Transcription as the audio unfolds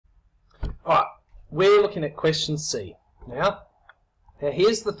we're looking at question C. Now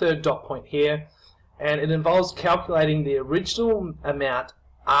here's the third dot point here, and it involves calculating the original amount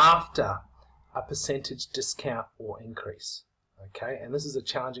after a percentage discount or increase. Okay, and this is a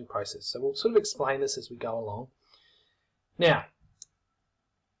challenging process, so we'll sort of explain this as we go along. Now,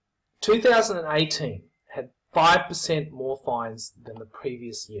 2018 had 5% more fines than the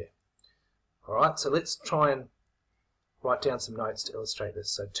previous year. Alright, so let's try and write down some notes to illustrate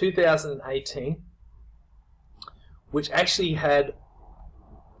this. So 2018, which actually had,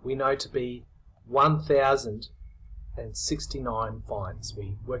 we know to be 1,069 fines.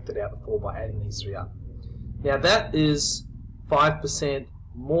 We worked it out before by adding these three up. Now that is 5%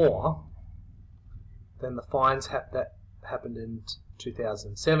 more than the fines that happened in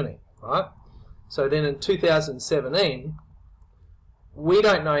 2017, right? So then in 2017, we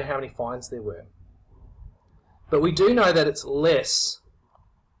don't know how many fines there were, but we do know that it's less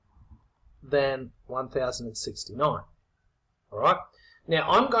than 1,069. All right. Now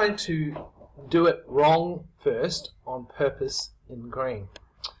I'm going to do it wrong first on purpose in green,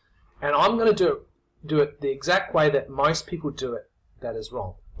 and I'm going to do it the exact way that most people do it that is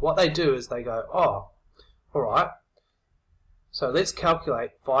wrong. What they do is they go, oh, all right, so let's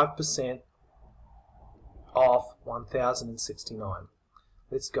calculate 5% of 1,069.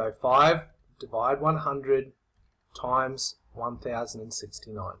 Let's go 5 divide 100 times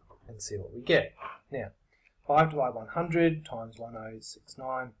 1,069 and see what we get. Now 5 divided 100 times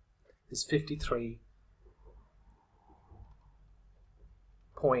 1069 is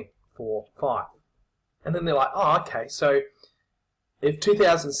 53.45. And then they're like, oh, okay, so if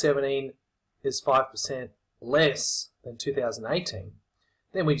 2017 is 5% less than 2018,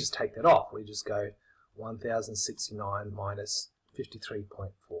 then we just take that off. We just go 1069 minus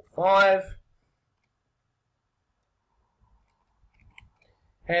 53.45,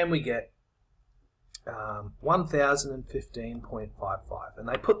 and we get 1015.55, and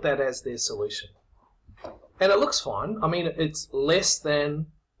they put that as their solution. And it looks fine. I mean, it's less than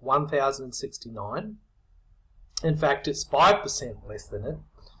 1069. In fact, it's 5% less than it.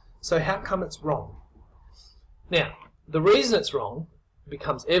 So how come it's wrong? Now, the reason it's wrong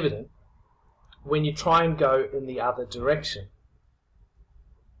becomes evident when you try and go in the other direction.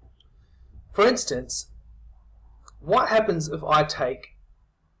 For instance, what happens if I take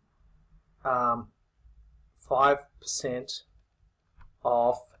 5%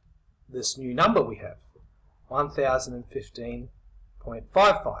 of this new number we have,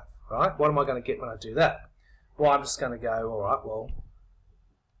 1015.55, right? What am I going to get when I do that? Well, I'm just going to go, all right, well,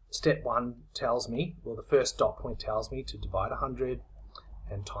 step 1 tells me, well, the first dot point tells me to divide 100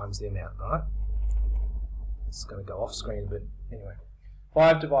 and times the amount, right? It's going to go off screen a bit. Anyway,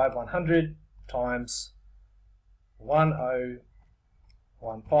 5 divided 100 times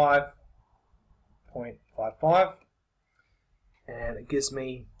 1015.55, and it gives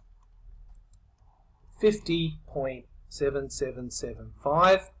me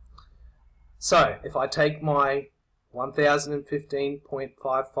 50.7775. So if I take my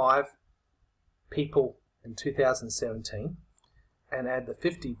 1015.55 people in 2017 and add the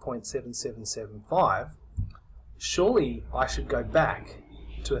 50.7775, surely I should go back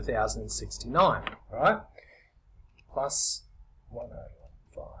to 1069, right? Plus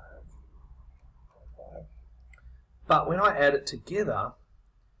 1015.5. But when I add it together,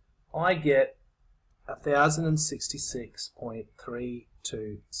 I get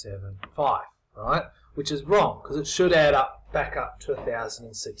 1066.3275, right? Which is wrong, because it should add up back up to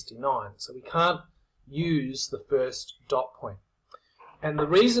 1069. So we can't use the first dot point. And the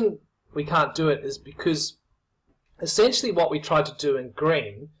reason we can't do it is because essentially what we tried to do in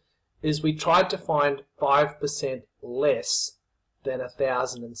green is we tried to find 5% less than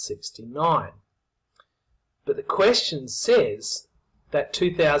 1069. But the question says that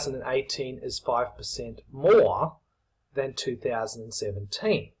 2018 is 5% more than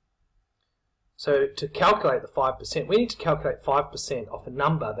 2017. So to calculate the 5%, we need to calculate 5% off a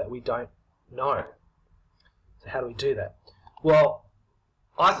number that we don't know. So how do we do that? Well,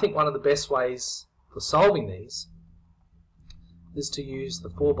 I think one of the best ways for solving these is to use the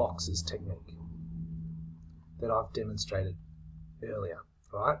 4 boxes technique that I've demonstrated earlier,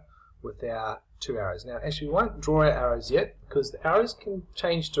 right, with our 2 arrows. Now, actually, we won't draw our arrows yet because the arrows can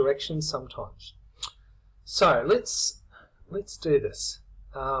change direction sometimes. So let's do this.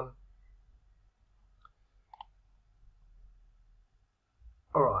 All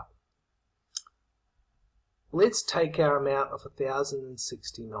right. Let's take our amount of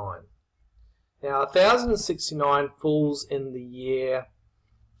 1069. Now, 1069 falls in the year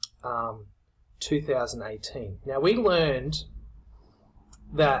 2018. Now, we learned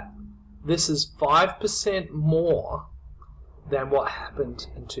that this is 5% more than what happened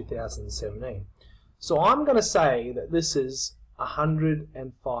in 2017. So I'm going to say that this is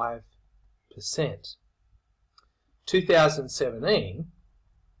 105%. 2017,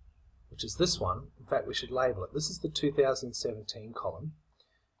 which is this one, in fact we should label it. This is the 2017 column,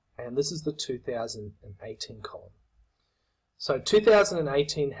 and this is the 2018 column. So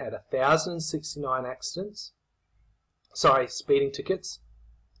 2018 had 1,069 accidents, sorry, speeding tickets.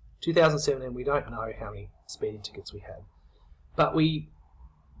 2017 we don't know how many speeding tickets we had, but we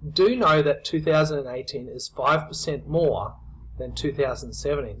do know that 2018 is 5% more than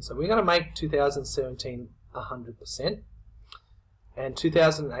 2017. So we're going to make 2017 100%, and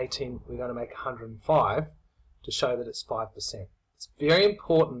 2018 we're going to make 105 to show that it's 5%. It's very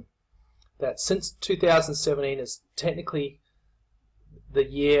important that since 2017 is technically the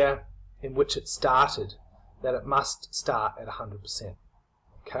year in which it started, that it must start at 100%.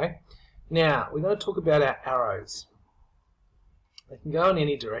 Okay? Now, we're going to talk about our arrows. They can go in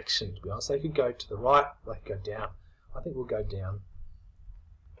any direction, to be honest. They could go to the right, they could go down. I think we'll go down.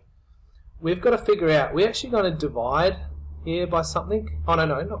 We've got to figure out, we're actually going to divide here by something. Oh, no,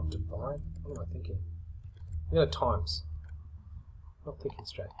 not divide. What am I thinking? We're going to times. Not thinking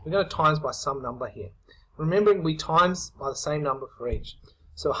straight. We're going to times by some number here. Remembering we times by the same number for each.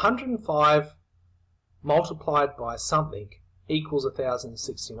 So 105 multiplied by something equals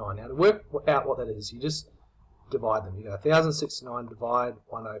 1,069. Now to work out what that is, you just divide them. You go 1,069 divide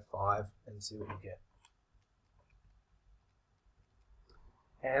 105 and see what you get.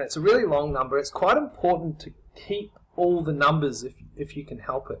 And it's a really long number. It's quite important to keep all the numbers if you can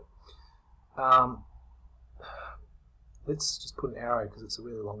help it. Let's just put an arrow because it's a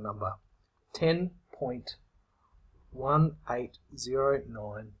really long number.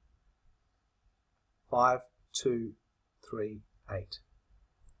 10.18095238.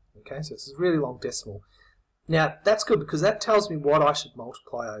 Okay, so it's a really long decimal. Now that's good because that tells me what I should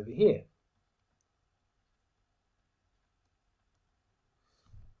multiply over here.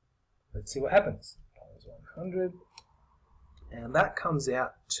 Let's see what happens. Times 100, and that comes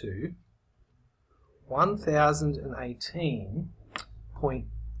out to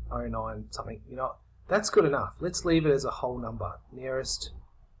 1018.09 something. You know, that's good enough. Let's leave it as a whole number. Nearest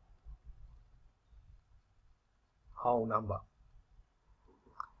whole number.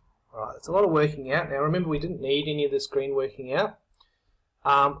 Alright, that's a lot of working out. Now remember, we didn't need any of this green working out.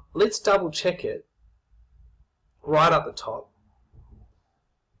 Let's double check it right up the top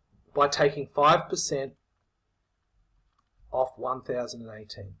by taking 5% off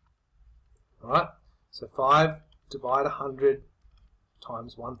 1018. Alright, so 5 divide 100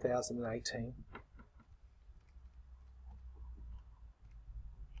 times 1018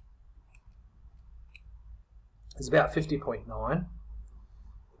 is about 50.9.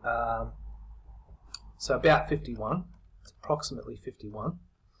 So about 51. It's approximately 51.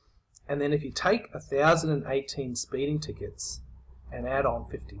 And then if you take 1,018 speeding tickets and add on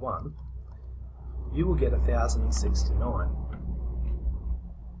 51, you will get 1,069.